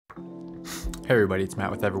Hey everybody, it's Matt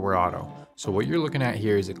with Everywhere Auto. So what you're looking at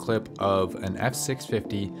here is a clip of an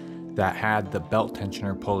F650 that had the belt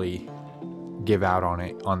tensioner pulley give out on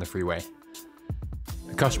it on the freeway.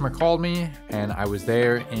 The customer called me and I was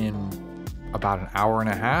there in about an hour and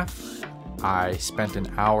a half. I spent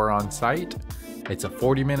an hour on site. It's a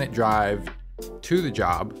 40-minute drive to the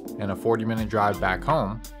job and a 40-minute drive back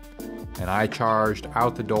home. And I charged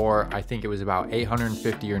out the door, I think it was about $850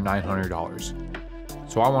 or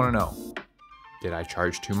 $900. So I want to know, did I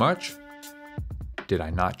charge too much? Did I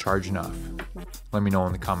not charge enough? Let me know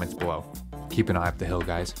in the comments below. Keep an eye up the hill,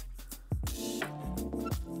 guys.